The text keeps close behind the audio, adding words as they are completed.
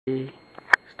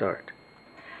Start.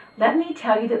 Let me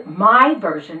tell you my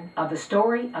version of the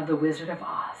story of the Wizard of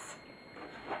Oz.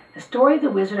 The story of the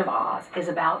Wizard of Oz is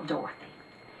about Dorothy.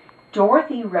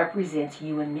 Dorothy represents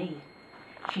you and me.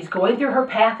 She's going through her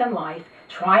path in life,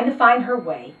 trying to find her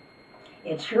way.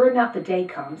 And sure enough, the day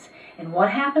comes, and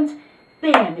what happens?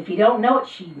 Bam! If you don't know it,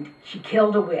 she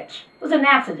killed a witch. It was an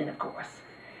accident, of course.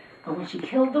 But when she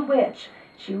killed the witch,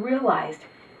 she realized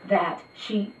that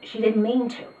she didn't mean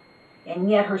to.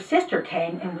 And yet her sister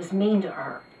came and was mean to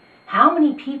her. How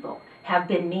many people have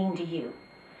been mean to you?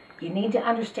 You need to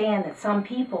understand that some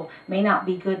people may not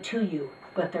be good to you,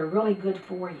 but they're really good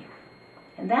for you.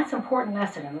 And that's an important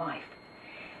lesson in life.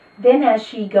 Then as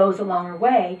she goes along her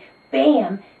way,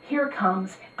 bam, here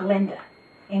comes Glinda.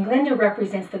 And Glinda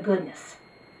represents the goodness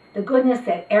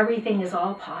that everything is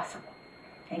all possible.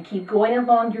 And keep going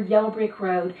along your yellow brick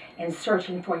road and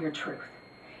searching for your truth.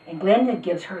 And Glinda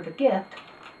gives her the gift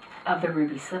of the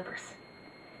ruby slippers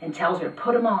and tells her to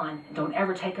put them on and don't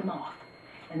ever take them off.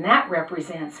 And that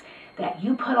represents that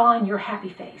you put on your happy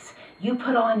face, you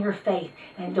put on your faith,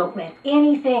 and don't let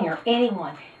anything or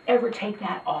anyone ever take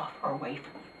that off or away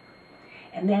from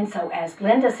you. And then so as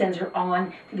Glinda sends her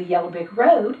on the yellow brick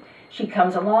road, she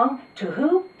comes along to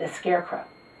who? The Scarecrow.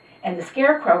 And the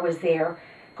Scarecrow was there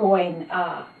going,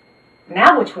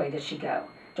 now which way does she go?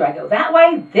 Do I go that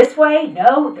way? This way?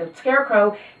 No, the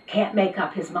Scarecrow can't make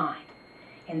up his mind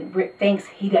and thinks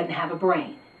he doesn't have a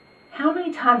brain. How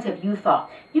many times have you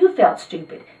thought you felt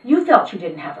stupid, you felt you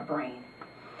didn't have a brain,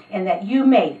 and that you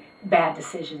made bad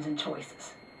decisions and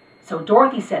choices? So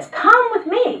Dorothy says, come with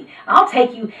me. I'll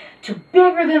take you to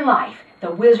bigger than life,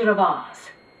 the Wizard of Oz.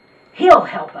 He'll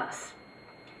help us.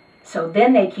 So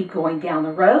then they keep going down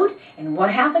the road, and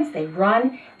what happens? They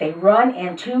run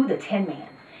into the Tin Man.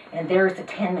 And there's the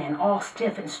Tin Man, all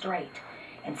stiff and straight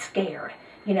and scared,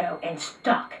 and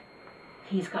stuck.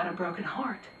 He's got a broken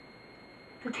heart.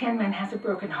 The Tin Man has a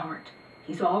broken heart.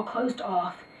 He's all closed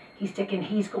off. He's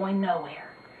going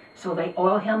nowhere. So they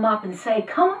oil him up and say,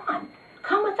 come on,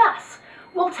 come with us.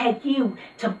 We'll take you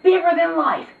to bigger than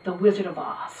life, the Wizard of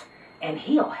Oz, and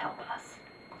he'll help us.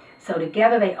 So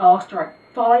together they all start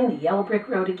following the yellow brick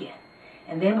road again.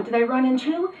 And then what do they run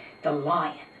into? The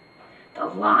lion. The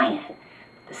lion.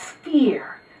 The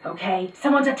fear, okay?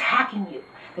 Someone's attacking you.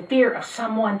 The fear of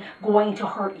someone going to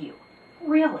hurt you.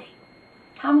 Really?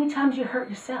 How many times you hurt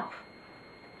yourself?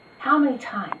 How many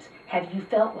times have you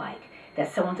felt like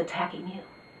that someone's attacking you?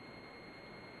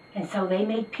 And so they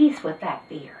made peace with that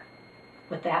fear,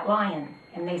 with that lion.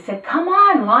 And they said, come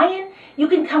on, lion, you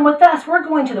can come with us. We're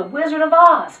going to the Wizard of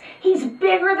Oz. He's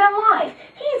bigger than life.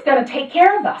 He's going to take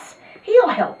care of us. He'll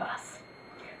help us.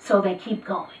 So they keep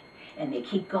going, and they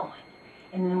keep going.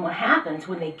 And then what happens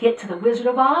when they get to the Wizard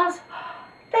of Oz?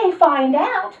 They find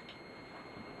out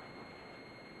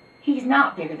he's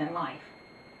not bigger than life.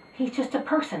 He's just a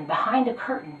person behind a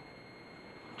curtain,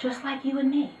 just like you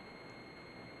and me.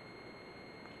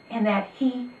 And that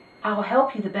I'll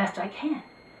help you the best I can.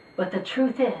 But the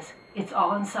truth is, it's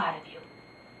all inside of you.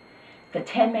 The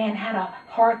Tin Man had a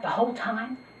heart the whole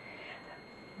time.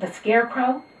 The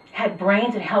Scarecrow had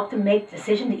brains and helped him make the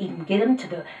decision to even get him to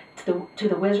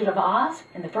the Wizard of Oz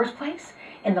in the first place.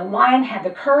 And the lion had the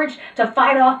courage to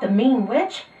fight off the mean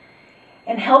witch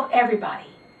and help everybody,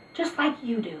 just like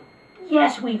you do.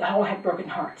 Yes, we've all had broken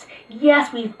hearts.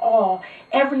 Yes,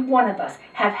 every one of us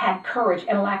have had courage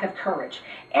and a lack of courage.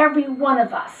 Every one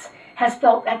of us has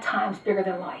felt at times bigger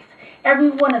than life. Every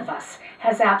one of us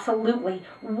has absolutely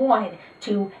wanted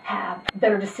to have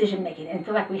better decision making and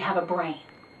feel like we have a brain.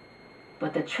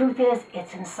 But the truth is,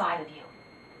 it's inside of you.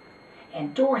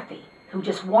 And Dorothy, who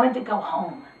just wanted to go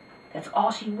home, that's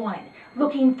all she wanted,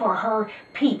 looking for her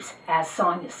peeps, as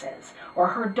Sonia says, or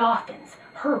her dolphins,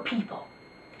 her people,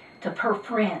 to her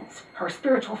friends, her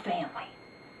spiritual family.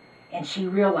 And she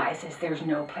realizes there's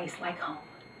no place like home.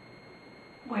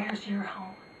 Where's your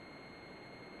home?